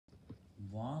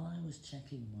While I was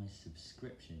checking my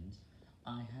subscriptions,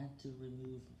 I had to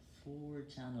remove 4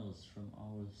 channels from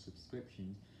our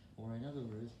subscriptions, or in other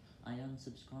words, I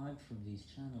unsubscribed from these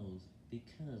channels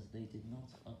because they did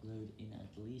not upload in at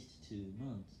least 2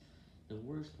 months. The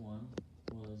worst one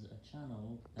was a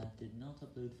channel that did not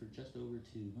upload for just over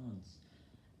 2 months,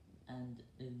 and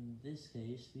in this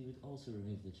case, we would also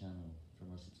remove the channel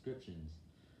from our subscriptions.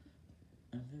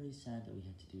 I'm very sad that we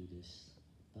had to do this,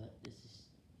 but this is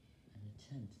an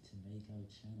attempt to make our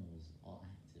channels all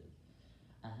active.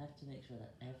 I have to make sure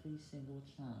that every single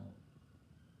channel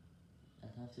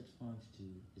that I've subscribed to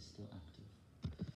is still active.